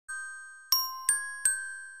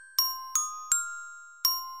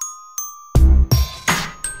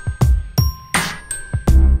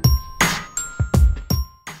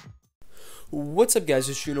What's up, guys?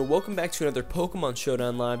 It's Juno. Welcome back to another Pokemon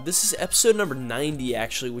Showdown Live. This is episode number 90,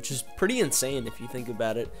 actually, which is pretty insane if you think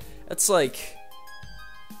about it. That's like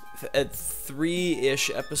at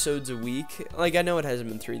 3-ish episodes a week. Like, I know it hasn't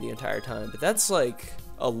been 3 the entire time, but that's like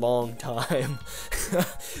a long time.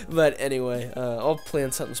 But anyway, I'll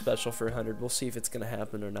plan something special for 100. We'll see if it's gonna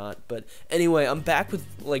happen or not. But anyway, I'm back with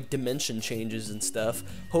like dimension changes and stuff.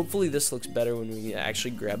 Hopefully this looks better when we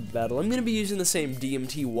actually grab the battle. I'm gonna be using the same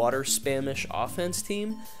DMT water spamish offense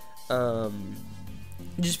team.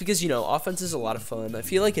 Just because, you know, offense is a lot of fun. I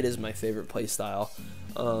feel like it is my favorite playstyle.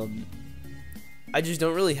 I just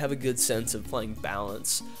don't really have a good sense of playing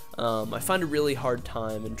balance. I find a really hard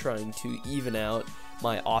time in trying to even out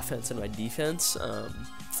my offense and my defense,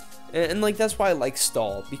 and like that's why I like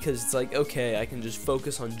stall, because it's like, okay, I can just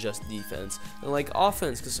focus on just defense, and like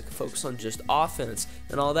offense because I can focus on just offense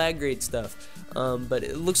and all that great stuff. But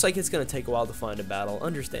it looks like it's gonna take a while to find a battle.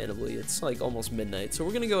 Understandably, it's like almost midnight, so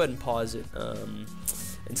we're gonna go ahead and pause it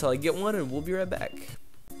until I get one, and we'll be right back.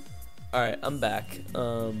 Alright, I'm back.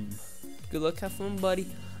 Good luck, have fun, buddy.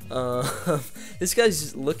 This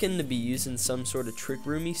guy's looking to be using some sort of trick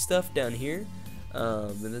roomy stuff down here.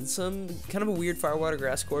 And then some kind of a weird firewater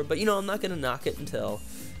grass core, but you know, I'm not gonna knock it until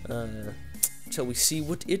we see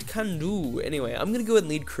what it can do. Anyway, I'm gonna go ahead and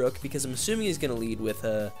lead Crook because I'm assuming he's gonna lead with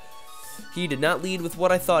he did not lead with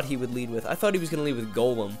what I thought he would lead with. I thought he was gonna lead with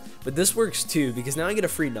Golem, but this works too because now I get a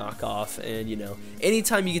free knockoff, and you know,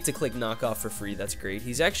 anytime you get to click knockoff for free, that's great.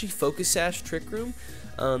 He's actually Focus Sash Trick Room.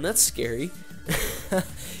 That's scary.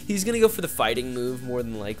 He's gonna go for the fighting move more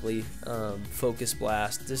than likely. Focus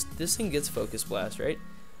Blast. This thing gets Focus Blast, right?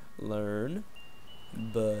 Learn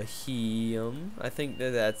Bahium. I think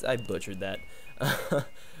that's I butchered that.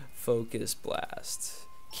 Focus Blast.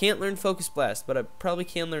 Can't learn Focus Blast, but I probably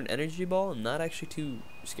can learn Energy Ball. I'm not actually too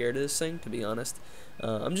scared of this thing, to be honest.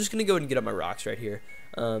 I'm just gonna go ahead and get up my rocks right here.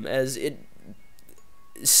 As it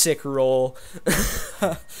sick roll.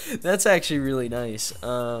 That's actually really nice.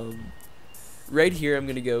 Right here, I'm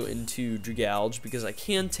going to go into Dragalge because I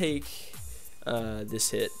can take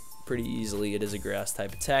this hit pretty easily. It is a grass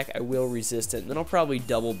type attack. I will resist it, and then I'll probably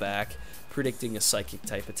double back, predicting a psychic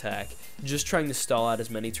type attack. Just trying to stall out as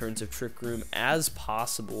many turns of Trick Room as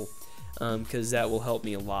possible, because that will help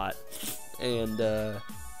me a lot. And the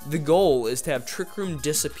goal is to have Trick Room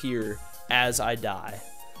disappear as I die.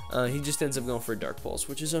 He just ends up going for a Dark Pulse,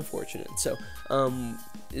 which is unfortunate. So,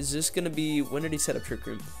 is this going to be... When did he set up Trick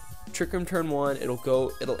Room? Trick Room turn 1,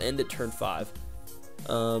 it'll end at turn 5.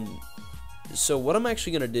 So what I'm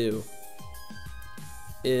actually going to do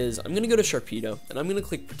is I'm going to go to Sharpedo, and I'm going to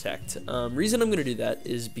click Protect. Reason I'm going to do that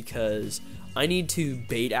is because I need to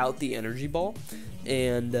bait out the Energy Ball,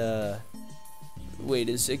 and... wait,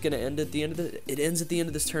 is it going to end at the end of the... It ends at the end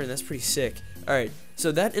of this turn. That's pretty sick. Alright,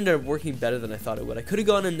 so that ended up working better than I thought it would. I could have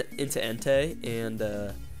gone into Entei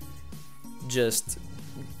and just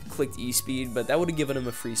clicked E-Speed, but that would have given him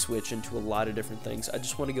a free switch into a lot of different things. I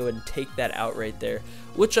just want to go ahead and take that out right there,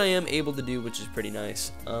 which I am able to do, which is pretty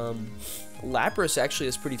nice. Lapras actually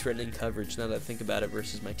has pretty threatening coverage now that I think about it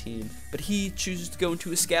versus my team, but he chooses to go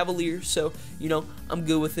into a Scavalier, so, you know, I'm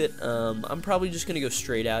good with it. I'm probably just going to go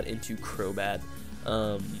straight out into Crobat,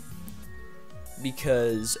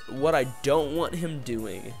 because what I don't want him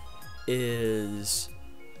doing is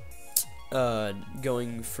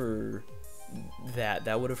going for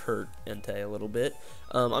that would have hurt Entei a little bit.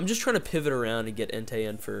 I'm just trying to pivot around and get Entei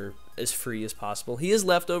in for as free as possible. He has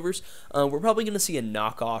leftovers. We're probably going to see a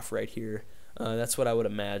knockoff right here. That's what I would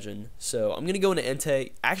imagine. So I'm going to go into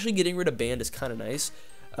Entei. Actually, getting rid of Band is kind of nice.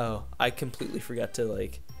 Oh, I completely forgot to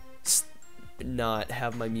like not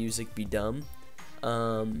have my music be dumb.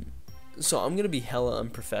 So I'm going to be hella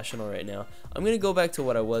unprofessional right now. I'm going to go back to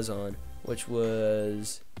what I was on, which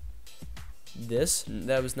was this.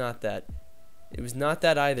 That was not that. It was not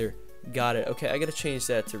that either. Got it. Okay, I gotta change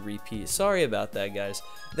that to repeat. Sorry about that, guys.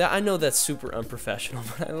 I know that's super unprofessional,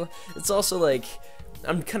 but it's also like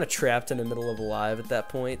I'm kind of trapped in the middle of a live at that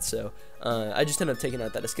point. So I just ended up taking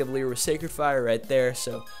out that Escavalier with Sacred Fire right there.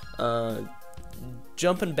 So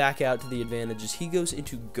jumping back out to the advantages, he goes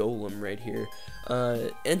into Golem right here.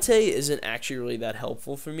 Entei isn't actually really that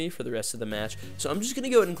helpful for me for the rest of the match, so I'm just gonna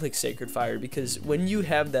go ahead and click Sacred Fire because when you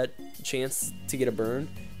have that chance to get a burn,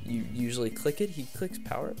 you usually click it. He clicks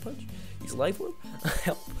Power Up Punch. He's Life Orb.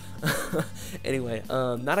 Help. Anyway,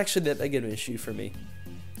 not actually that big of an issue for me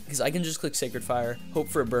because I can just click Sacred Fire, hope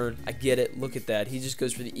for a burn. I get it. Look at that. He just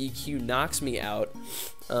goes for the EQ, knocks me out,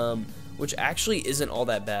 which actually isn't all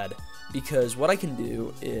that bad because what I can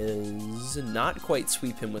do is not quite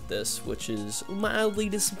sweep him with this, which is mildly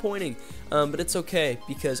disappointing, but it's okay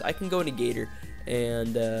because I can go into Gator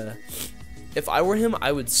and if I were him,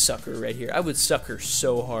 I would sucker right here. I would sucker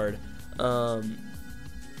so hard. I'm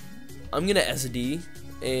gonna SD,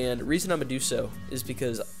 and the reason I'm gonna do so is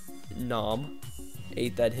because Nom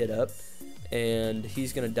ate that hit up, and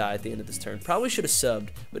he's gonna die at the end of this turn. Probably should have subbed,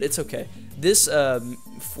 but it's okay. This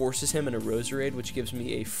forces him in a Roserade, which gives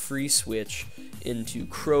me a free switch into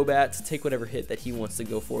Crobat to take whatever hit that he wants to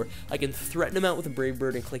go for. I can threaten him out with a Brave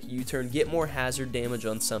Bird and click U-turn, get more hazard damage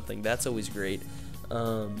on something. That's always great.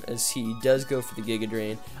 As he does go for the Giga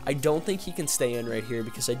Drain. I don't think he can stay in right here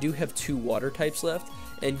because I do have 2 water types left,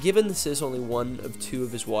 and given this is only 1 of 2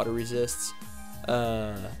 of his water resists,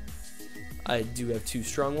 I do have 2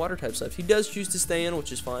 strong water types left. He does choose to stay in,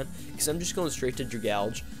 which is fine, because I'm just going straight to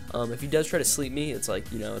Dragalge. If he does try to sleep me, it's like,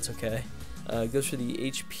 you know, it's okay. Goes for the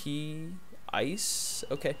HP Ice.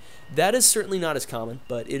 Okay, that is certainly not as common,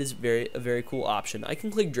 but it is a very cool option. I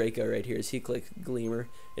can click Draco right here as he clicks Gleamer.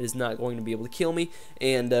 It is not going to be able to kill me,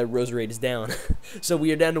 and Roserade is down. So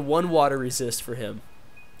we are down to 1 water resist for him,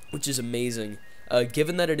 which is amazing.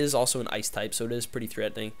 Given that it is also an ice type, so it is pretty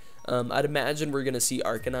threatening. I'd imagine we're going to see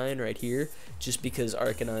Arcanine right here, just because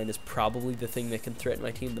Arcanine is probably the thing that can threaten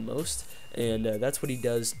my team the most, and that's what he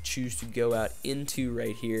does choose to go out into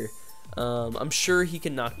right here. I'm sure he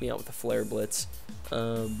can knock me out with a Flare Blitz,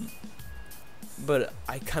 but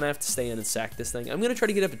I kind of have to stay in and sack this thing. I'm going to try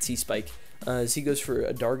to get up a T-Spike, as he goes for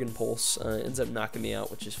a Dargon Pulse, ends up knocking me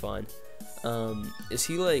out, which is fine. Is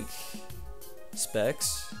he like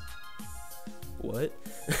Specs? What?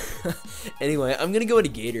 Anyway, I'm going to go into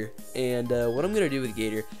Gator, and what I'm going to do with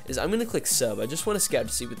Gator is I'm going to click Sub. I just want to scout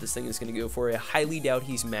to see what this thing is going to go for. I highly doubt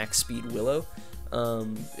he's max speed Willow.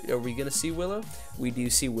 Are we going to see Willow? We do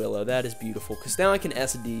see Willow. That is beautiful, because now I can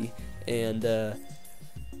SD and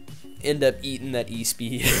end up eating that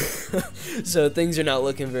E-speed. So things are not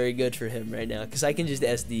looking very good for him right now, because I can just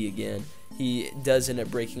SD again. He does end up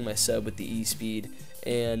breaking my sub with the E-speed,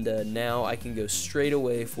 and now I can go straight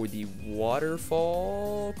away for the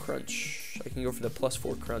Waterfall Crunch. I can go for the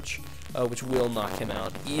 +4 Crunch, which will knock him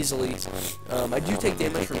out easily. I do take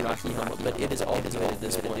damage from Rocky Helmet, but it is all good at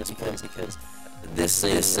this point because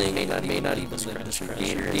this thing may not even live this crunch.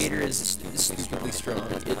 Gator is stupidly strong.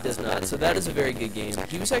 It does not. So that is a very good game.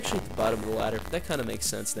 He was actually at the bottom of the ladder. That kind of makes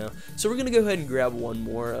sense now. So we're going to go ahead and grab one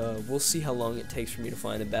more. We'll see how long it takes for me to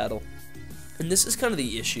find a battle. And this is kind of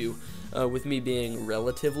the issue with me being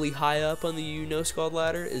relatively high up on the No Scald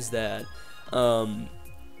ladder, is that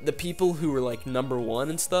the people who were like #1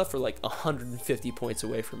 and stuff are like 150 points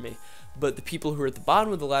away from me, but the people who are at the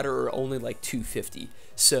bottom of the ladder are only like 250.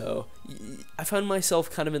 So I find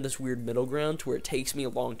myself kind of in this weird middle ground to where it takes me a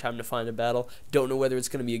long time to find a battle. Don't know whether it's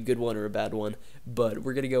going to be a good one or a bad one, but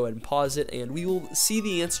we're going to go ahead and pause it, and we will see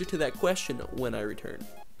the answer to that question when I return.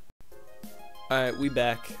 Alright, we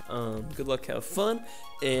back. Good luck, have fun.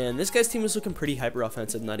 And this guy's team is looking pretty hyper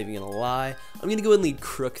offensive, not even gonna lie. I'm gonna go and lead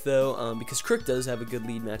Crook though, because Crook does have a good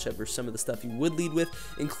lead matchup for some of the stuff he would lead with,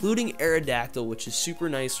 including Aerodactyl, which is super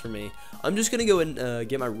nice for me. I'm just gonna go and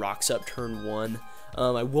get my rocks up turn 1.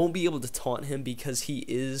 I won't be able to taunt him because he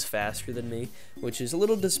is faster than me, which is a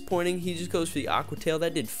little disappointing. He just goes for the Aqua Tail.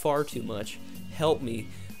 That did far too much. Help me.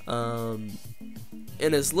 And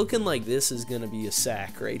it's looking like this is gonna be a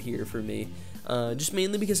sack right here for me. Just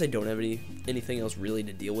mainly because I don't have anything else really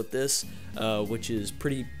to deal with this, which is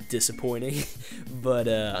pretty disappointing. But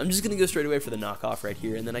I'm just going to go straight away for the knockoff right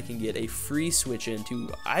here, and then I can get a free switch into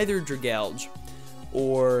either Dragalge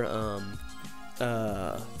or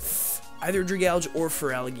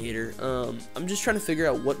Feraligatr. I'm just trying to figure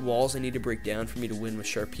out what walls I need to break down for me to win with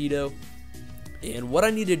Sharpedo. And what I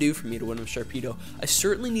need to do for me to win with Sharpedo, I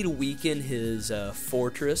certainly need to weaken his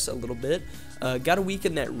Fortress a little bit. Got to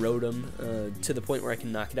weaken that Rotom to the point where I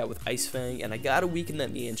can knock it out with Ice Fang, and I got to weaken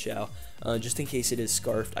that Mienshao just in case it is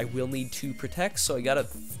Scarfed. I will need 2 protects, so I gotta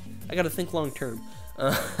think long term.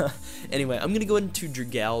 Anyway, I'm gonna go into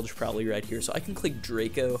Dragalge probably right here, so I can click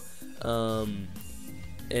Draco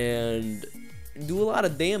and do a lot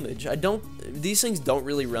of damage. These things don't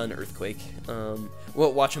really run Earthquake.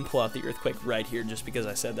 Well, watch him pull out the Earthquake right here just because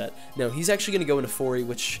I said that. No, he's actually going to go into Fori,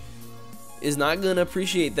 which is not going to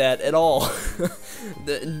appreciate that at all.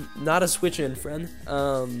 Not a switch in, friend.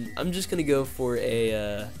 I'm just going to go for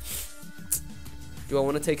a... do I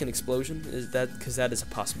want to take an Explosion? Because that is a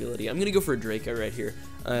possibility. I'm going to go for a Draco right here,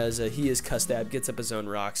 as he is Custab, gets up his own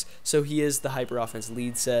rocks. So he is the Hyper Offense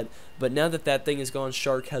lead set. But now that that thing is gone,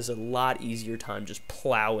 Shark has a lot easier time just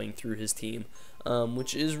plowing through his team,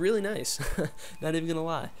 which is really nice. Not even going to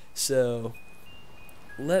lie. So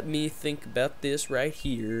let me think about this right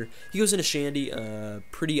here. He goes into Shandy.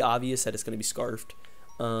 Pretty obvious that it's going to be Scarfed.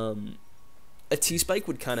 a T-Spike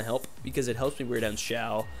would kind of help because it helps me wear down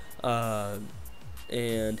Shao, but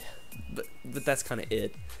that's kind of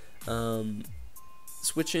it.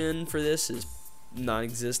 Switch in for this is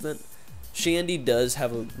non-existent. Shandy does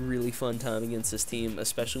have a really fun time against this team,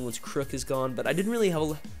 especially once Crook is gone, but I didn't really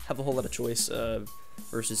have a whole lot of choice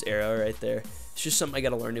versus Arrow right there. It's just something I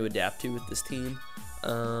gotta learn to adapt to with this team.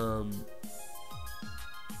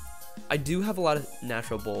 I do have a lot of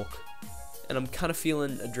natural bulk, and I'm kind of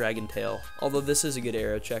feeling a Dragon Tail, although this is a good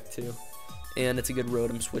arrow check too, and it's a good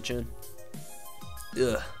Rotom switch in.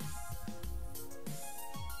 Ugh.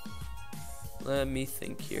 Let me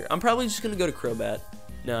think here. I'm probably just gonna go to Crobat.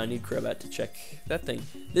 No, I need Crobat to check that thing.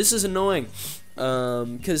 This is annoying,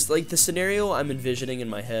 because like the scenario I'm envisioning in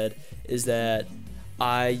my head is that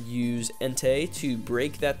I use Entei to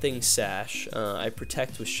break that thing's sash. I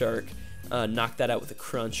protect with Shark, knock that out with a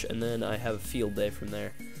Crunch, and then I have a field day from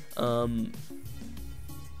there.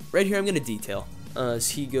 Right here I'm gonna detail.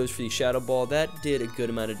 As he goes for the Shadow Ball, that did a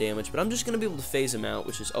good amount of damage, but I'm just gonna be able to phase him out,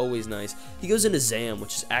 which is always nice. He goes into Zam,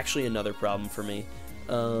 which is actually another problem for me.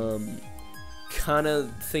 Kind of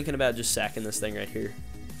thinking about just sacking this thing right here,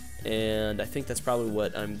 and I think that's probably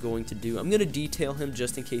what I'm going to do. I'm going to detail him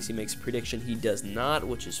just in case he makes a prediction. He does not,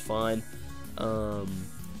 which is fine. I'm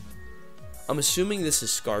assuming this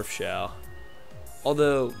is Scarf Shao,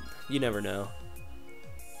 although you never know.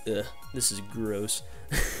 Ugh, this is gross.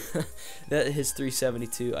 That hits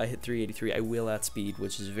 372, I hit 383. I will outspeed,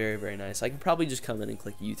 which is very, very nice. I can probably just come in and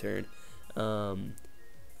click U-turn.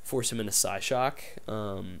 Force him into Psyshock,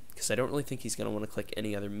 because I don't really think he's going to want to click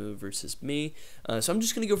any other move versus me. So I'm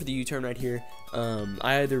just going to go for the U-turn right here.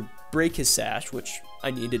 I either break his sash, which I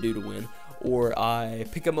need to do to win, or I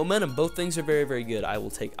pick up momentum. Both things are very, very good. I will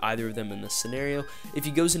take either of them in this scenario. If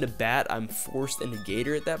he goes into Bat, I'm forced into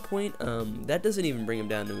Gator at that point. That doesn't even bring him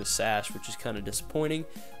down to his sash, which is kind of disappointing.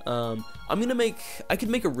 I could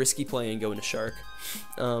make a risky play and go into Shark.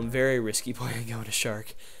 Very risky play and go into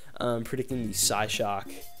Shark. Predicting the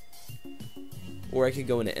Psyshock, or I could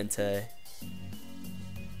go into Entei.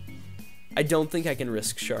 I don't think I can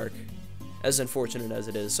risk Shark, as unfortunate as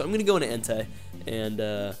it is, so I'm going to go into Entei and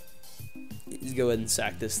go ahead and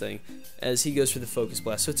sack this thing as he goes for the Focus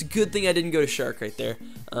Blast. So it's a good thing I didn't go to Shark right there.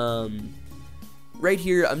 Right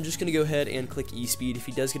here, I'm just going to go ahead and click E-Speed. If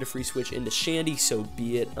he does get a free switch into Shandy, so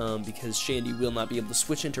be it, because Shandy will not be able to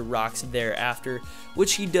switch into Rocks thereafter,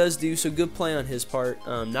 which he does do, so good play on his part.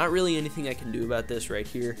 Not really anything I can do about this right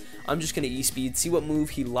here. I'm just going to E-Speed, see what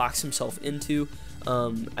move he locks himself into.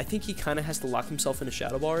 I think he kind of has to lock himself into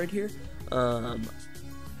Shadow Ball right here.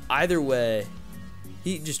 Either way,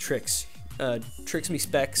 he just tricks me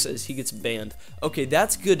Specs as he gets banned. Okay,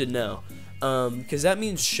 that's good to know. Because that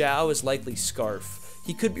means Shao is likely Scarf.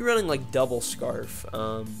 He could be running like double Scarf,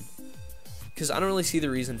 because I don't really see the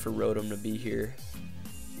reason for Rotom to be here.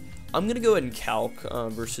 I'm going to go ahead and calc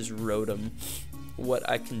versus Rotom what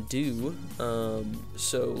I can do.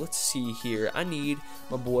 So let's see here. I need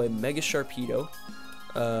my boy Mega Sharpedo.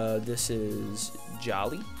 This is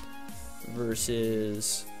Jolly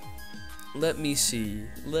versus, let me see,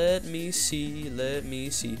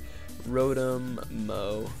 Rotom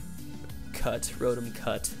Mo. Rotom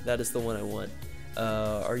Cut. That is the one I want.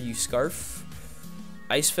 Are you Scarf?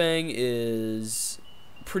 Ice Fang is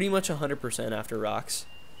pretty much 100% after Rocks.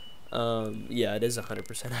 Yeah, it is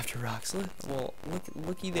 100% after Rocks. Well,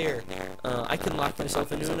 looky there. I can lock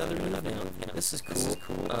myself into another move now. This is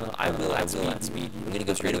cool. I will outspeed. I'm gonna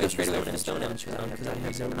go straight away from Stone Edge because I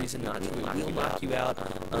have no reason not to. It will knock you out.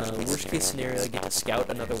 Worst case scenario, I get to scout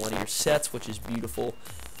another one of your sets, which is beautiful.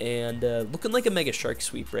 And looking like a Mega Shark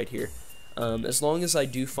sweep right here. As long as I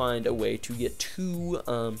do find a way to get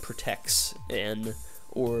 2 protects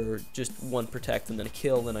or just 1 protect and then a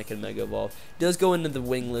kill, then I can Mega Evolve. It does go into the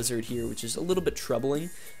Wing Lizard here, which is a little bit troubling,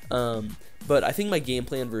 but I think my game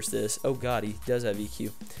plan versus this, oh god, he does have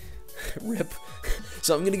EQ. Rip.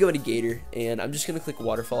 So I'm going to go into Gator, and I'm just going to click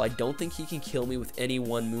Waterfall. I don't think he can kill me with any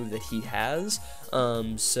one move that he has,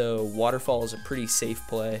 so Waterfall is a pretty safe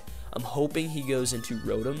play. I'm hoping he goes into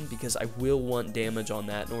Rotom, because I will want damage on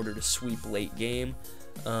that in order to sweep late game.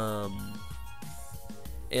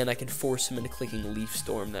 And I can force him into clicking Leaf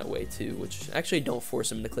Storm that way too, which actually don't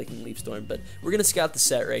force him into clicking Leaf Storm, but we're going to scout the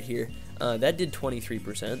set right here. That did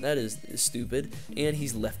 23%, that is stupid, and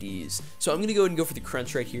he's lefties. So I'm going to go ahead and go for the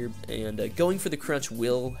Crunch right here, and going for the Crunch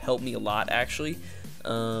will help me a lot actually.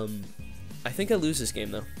 I think I lose this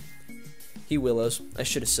game though. He Willows, I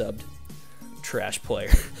should have subbed. Trash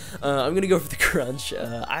player. I'm going to go for the Crunch.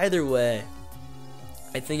 Either way,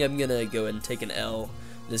 I think I'm going to go ahead and take an L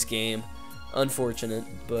this game. Unfortunate,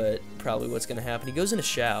 but probably what's going to happen. He goes into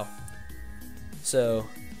Shao. So,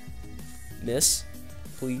 Miss.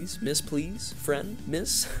 Please, miss, please, friend,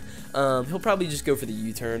 miss. He'll probably just go for the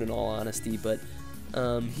U-turn in all honesty, but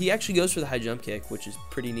he actually goes for the high jump kick, which is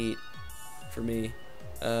pretty neat for me.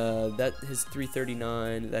 That hits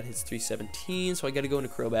 339, that hits 317, so I got to go into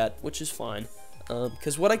Crobat, which is fine.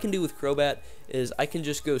 Because what I can do with Crobat is I can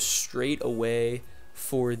just go straight away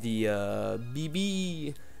for the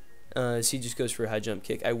BB. So he just goes for a high jump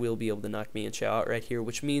kick. I will be able to knock me and Chow out right here,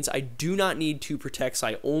 which means I do not need 2 protects.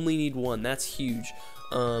 I only need 1. That's huge.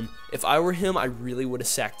 If I were him, I really would have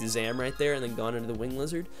sacked Zam right there and then gone into the Wing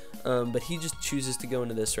Lizard. But he just chooses to go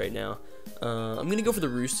into this right now. I'm gonna go for the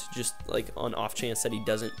Roost, just like on off chance that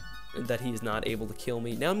he is not able to kill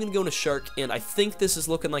me. Now I'm gonna go into Shark, and I think this is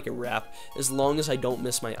looking like a wrap as long as I don't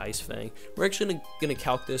miss my Ice Fang. We're actually gonna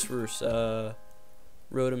calc this versus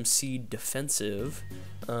Rotom Seed defensive.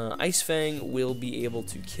 Ice Fang will be able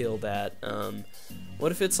to kill that.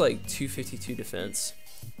 What if it's like 252 defense?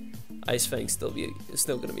 Ice Fang's still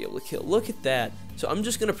gonna be able to kill. Look at that. So I'm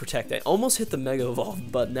just gonna protect. I almost hit the Mega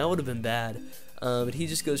Evolve button. That would have been bad. But he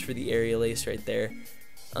just goes for the Aerial Ace right there.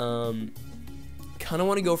 Kind of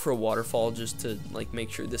want to go for a Waterfall just to like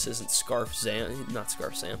make sure this isn't Scarf Zam, not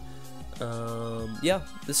Scarf Sam. Yeah,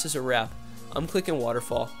 this is a wrap. I'm clicking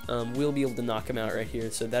Waterfall. We'll be able to knock him out right here,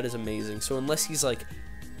 so that is amazing. So unless he's like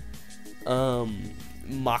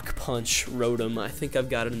Mach Punch Rotom, I think I've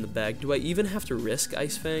got it in the bag. Do I even have to risk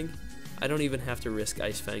Ice Fang? I don't even have to risk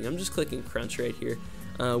Ice Fang. I'm just clicking Crunch right here.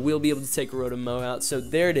 We'll be able to take a Rotom Mow out. So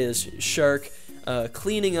there it is, Shark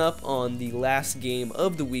cleaning up on the last game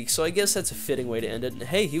of the week. So I guess that's a fitting way to end it. And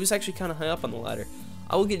hey, he was actually kind of high up on the ladder.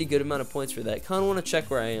 I will get a good amount of points for that. Kind of want to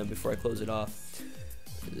check where I am before I close it off.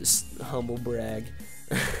 Just humble brag.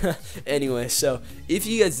 Anyway, so if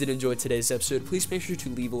you guys did enjoy today's episode, please make sure to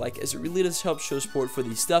leave a like, as it really does help show support for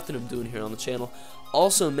the stuff that I'm doing here on the channel.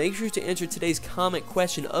 Also, make sure to answer today's comment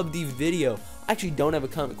question of the video. I actually don't have a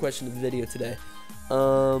comment question of the video today.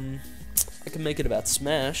 I can make it about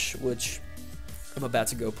Smash, which I'm about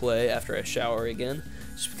to go play after I shower again,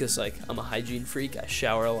 just because like I'm a hygiene freak. I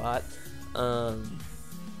shower a lot.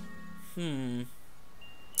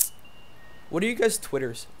 What are you guys'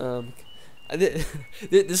 Twitters? This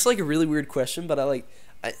is like a really weird question, but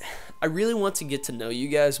I really want to get to know you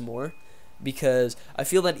guys more, because I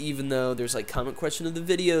feel that even though there's like comment question of the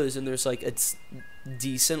videos and there's like a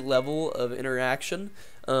decent level of interaction,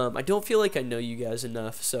 I don't feel like I know you guys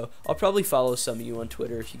enough. So I'll probably follow some of you on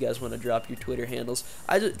Twitter if you guys want to drop your Twitter handles.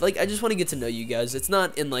 I just want to get to know you guys. It's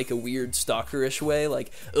not in like a weird stalkerish way,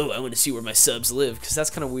 like, oh, I want to see where my subs live, because that's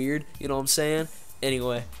kind of weird. You know what I'm saying?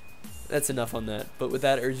 Anyway, that's enough on that. But with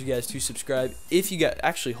that, I urge you guys to subscribe. If you got,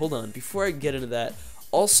 actually, hold on, before I get into that,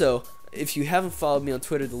 also, if you haven't followed me on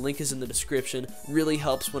Twitter, the link is in the description. Really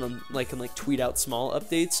helps when I'm like, can like tweet out small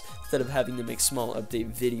updates instead of having to make small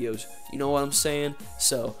update videos. You know what I'm saying?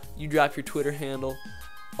 So you drop your Twitter handle,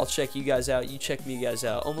 I'll check you guys out, you check me guys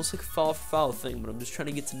out. Almost like a follow for follow thing, but I'm just trying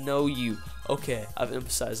to get to know you. Okay, I've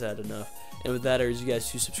emphasized that enough. And with that, I urge you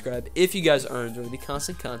guys to subscribe if you guys are enjoying the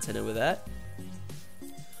constant content. And with that,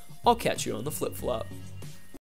 I'll catch you on the flip-flop.